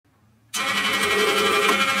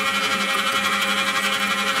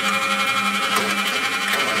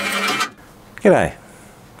G'day.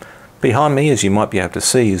 Behind me, as you might be able to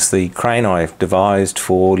see, is the crane I've devised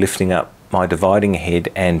for lifting up my dividing head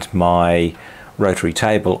and my rotary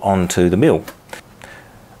table onto the mill.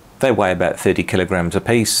 They weigh about 30 kilograms a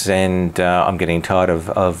piece, and I'm getting tired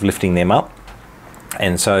of lifting them up.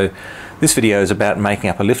 And so this video is about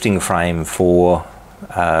making up a lifting frame for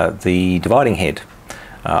the dividing head.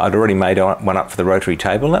 I'd already made one up for the rotary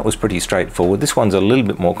table. That was pretty straightforward. This one's a little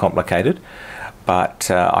bit more complicated,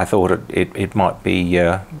 but I thought it might be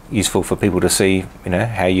useful for people to see,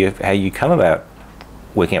 how you come about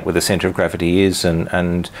working out where the centre of gravity is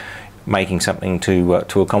and making something to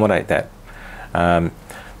accommodate that.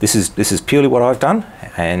 This is purely what I've done,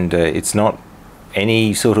 and it's not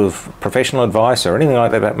any sort of professional advice or anything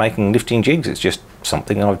like that about making lifting jigs. It's just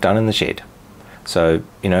something I've done in the shed. So,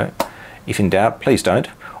 if in doubt, please don't,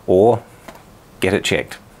 or get it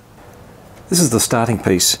checked. This is the starting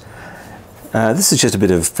piece. This is just a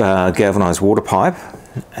bit of galvanised water pipe,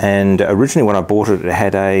 and originally when I bought it, it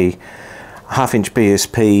had a 1/2"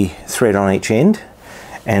 BSP thread on each end,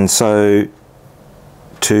 and so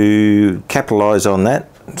to capitalise on that,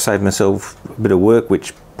 save myself a bit of work,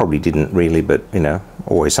 which probably didn't really, but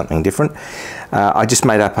always something different, I just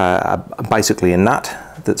made up basically a nut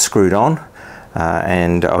that's screwed on,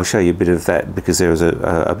 and I'll show you a bit of that because there was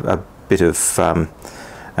a bit of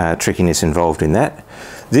trickiness involved in that.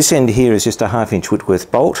 This end here is just a 1/2" Whitworth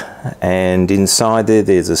bolt, and inside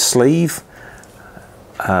there's a sleeve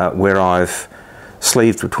where I've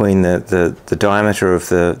sleeved between the diameter of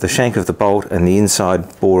the shank of the bolt and the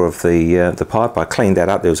inside bore of the pipe. I cleaned that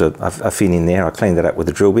up. There was a fin in there. I cleaned that up with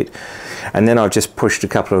a drill bit, and then I've just pushed a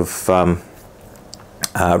couple of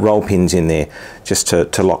roll pins in there just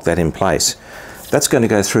to lock that in place. That's going to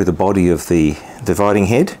go through the body of the dividing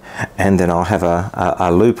head, and then I'll have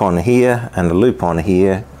a loop on here and a loop on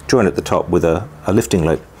here, joined at the top with a lifting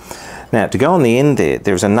loop. Now, to go on the end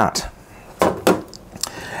there's a nut,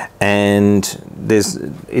 and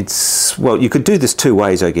well, you could do this two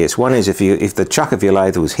ways, I guess. One is if the chuck of your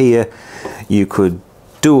lathe was here, you could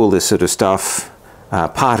do all this sort of stuff,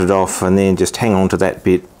 part it off, and then just hang on to that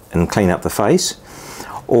bit and clean up the face.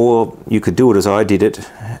 Or you could do it as I did it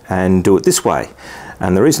and do it this way.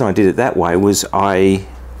 And the reason I did it that way was I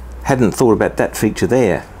hadn't thought about that feature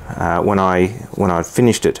there when I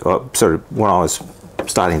finished it, or sort of when I was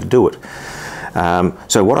starting to do it.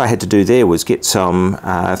 So what I had to do there was get some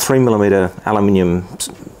 3mm aluminium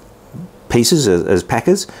pieces as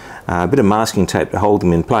packers, a bit of masking tape to hold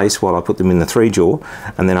them in place while I put them in the 3-jaw,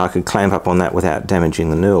 and then I could clamp up on that without damaging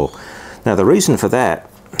the knurl. Now, the reason for that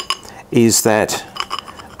is that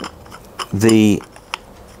the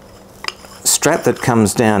strap that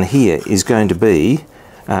comes down here is going to be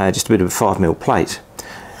just a bit of a 5mm plate.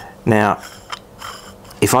 Now,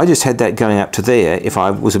 if I just had that going up to there, if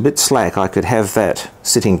I was a bit slack, I could have that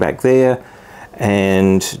sitting back there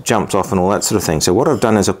and jumps off and all that sort of thing. So what I've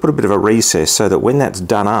done is I've put a bit of a recess so that when that's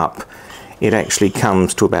done up, it actually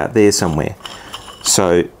comes to about there somewhere.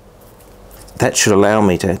 So that should allow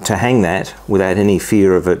me to hang that without any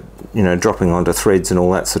fear of it, dropping onto threads and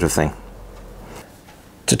all that sort of thing.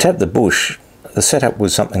 To tap the bush, the setup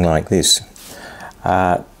was something like this.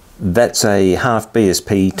 That's a 1/2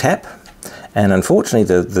 BSP tap, and unfortunately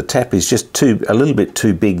the tap is just a little bit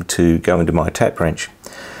too big to go into my tap wrench.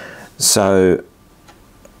 So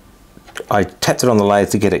I tapped it on the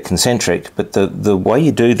lathe to get it concentric, but the way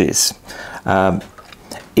you do this,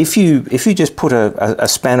 if you just put a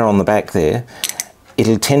spanner on the back there,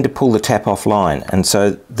 it'll tend to pull the tap offline, and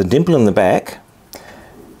so the dimple in the back,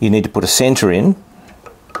 you need to put a centre in.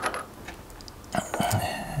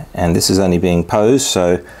 And this is only being posed,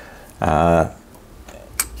 so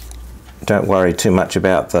don't worry too much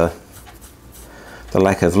about the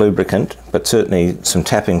lack of lubricant, but certainly some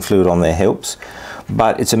tapping fluid on there helps.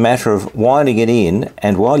 But it's a matter of winding it in,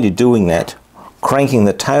 and while you're doing that, cranking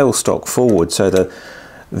the tailstock forward so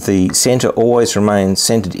the centre always remains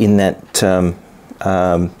centred in that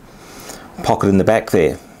pocket in the back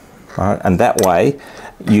there. Right? And that way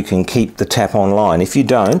you can keep the tap online. If you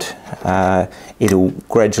don't, it'll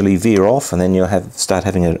gradually veer off, and then you'll start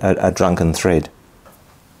having a drunken thread.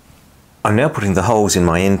 I'm now putting the holes in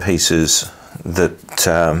my end pieces that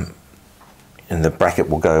and the bracket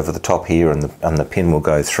will go over the top here, and the pin will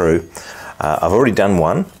go through. I've already done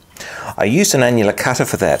one. I used an annular cutter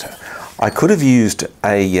for that. I could have used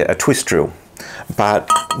a twist drill, but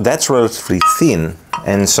that's relatively thin,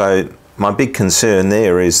 and so my big concern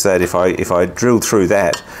there is that if I drilled through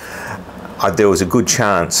that, there was a good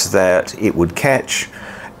chance that it would catch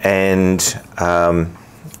and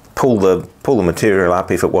pull the material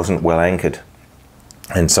up if it wasn't well anchored.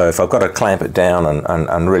 And so if I've got to clamp it down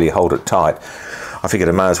and really hold it tight, I figured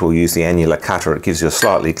I may as well use the annular cutter. It gives you a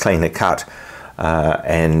slightly cleaner cut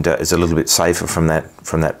and is a little bit safer from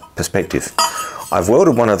that perspective. I've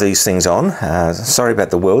welded one of these things on. Sorry about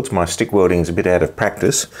the welds, my stick welding is a bit out of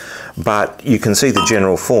practice, but you can see the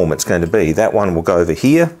general form it's going to be. That one will go over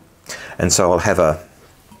here, and so I'll have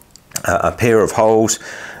a pair of holes.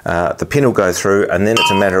 The pin will go through, and then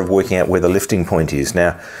it's a matter of working out where the lifting point is.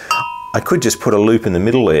 Now, I could just put a loop in the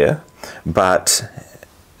middle there, but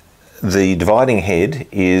the dividing head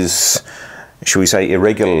is, should we say,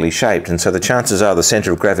 irregularly shaped, and so the chances are the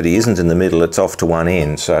centre of gravity isn't in the middle, it's off to one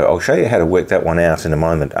end. So I'll show you how to work that one out in a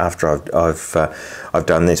moment after I've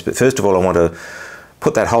done this. But first of all, I want to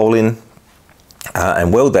put that hole in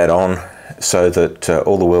and weld that on so that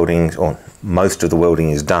all the welding, or most of the welding,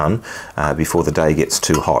 is done before the day gets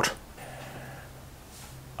too hot.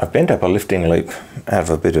 I've bent up a lifting loop out of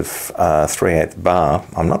a bit of 3/8 bar.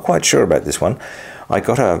 I'm not quite sure about this one. I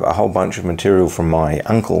got a whole bunch of material from my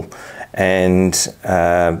uncle, and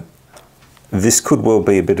this could well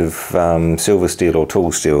be a bit of silver steel or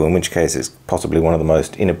tool steel, in which case it's possibly one of the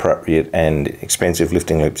most inappropriate and expensive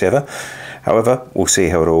lifting loops ever. However, we'll see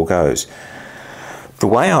how it all goes. The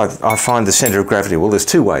way I find the centre of gravity, well, there's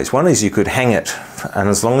two ways. One is you could hang it, and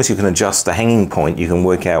as long as you can adjust the hanging point, you can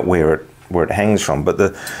work out where it hangs from. But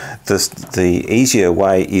the easier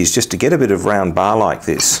way is just to get a bit of round bar like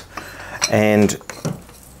this and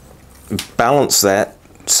balance that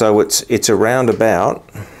so it's around about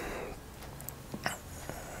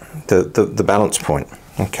the balance point,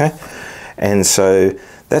 okay? And so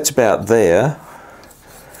that's about there.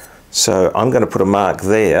 So I'm going to put a mark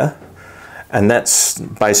there, and that's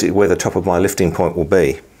basically where the top of my lifting point will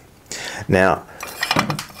be. Now,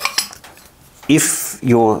 if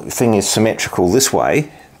your thing is symmetrical this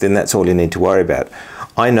way, then that's all you need to worry about.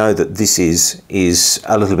 I know that this is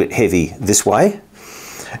a little bit heavy this way,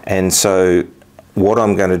 and so what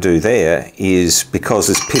I'm going to do there is, because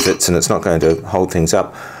this pivots and it's not going to hold things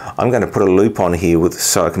up, I'm going to put a loop on here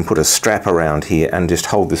so I can put a strap around here and just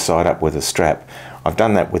hold this side up with a strap. I've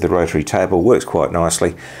done that with the rotary table, works quite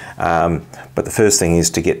nicely, but the first thing is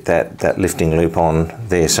to get that lifting loop on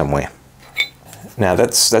there somewhere. Now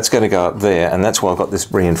that's going to go up there, and that's why I've got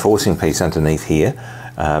this reinforcing piece underneath here,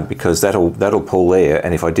 because that'll pull there,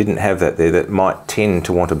 and if I didn't have that there, that might tend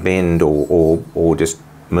to want to bend or just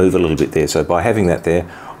move a little bit there. So by having that there,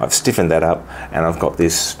 I've stiffened that up, and I've got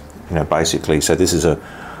this, basically, so this is a,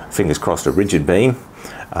 fingers crossed, a rigid beam,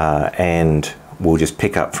 and we'll just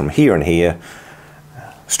pick up from here and here,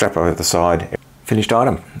 strap over the side. Finished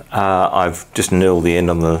item. I've just knurled the end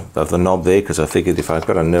of the knob there, because I figured if I've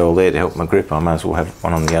got a knurl there to help my grip, I may as well have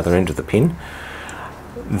one on the other end of the pin.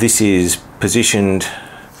 This is positioned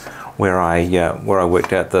where I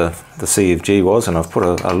worked out the C of G was, and I've put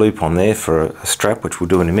a loop on there for a strap, which we'll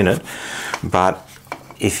do in a minute. But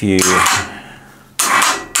if you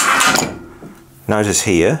notice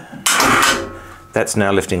here, that's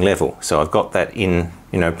now lifting level. So I've got that in,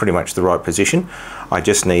 pretty much the right position. I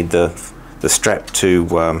just need the strap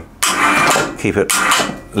to keep it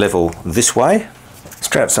level this way.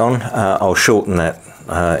 Strap's on. I'll shorten that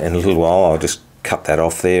in a little while. I'll just cut that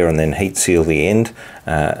off there and then heat seal the end,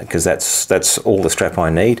 because that's all the strap I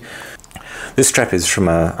need. This strap is from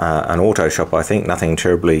an auto shop, I think. Nothing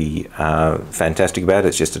terribly fantastic about it.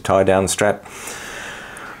 It's just a tie down strap.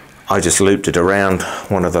 I just looped it around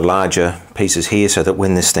one of the larger pieces here so that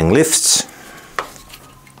when this thing lifts,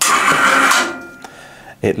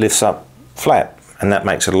 it lifts up flat, and that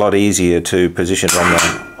makes it a lot easier to position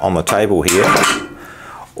on the table here,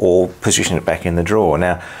 or position it back in the drawer.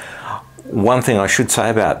 Now, one thing I should say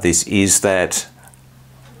about this is that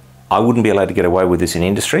I wouldn't be allowed to get away with this in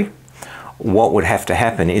industry. What would have to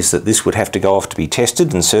happen is that this would have to go off to be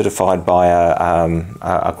tested and certified by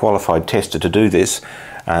a qualified tester to do this,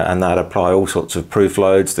 and they'd apply all sorts of proof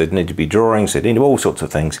loads. There'd need to be drawings, there'd need to be all sorts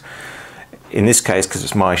of things. In this case, because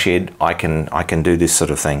it's my shed, I can do this sort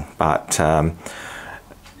of thing. But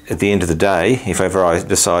at the end of the day, if ever I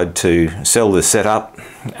decide to sell this setup,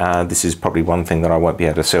 this is probably one thing that I won't be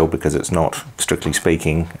able to sell, because it's not, strictly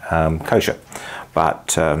speaking, kosher.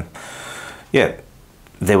 But yeah,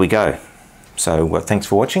 there we go. So thanks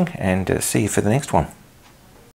for watching, and see you for the next one.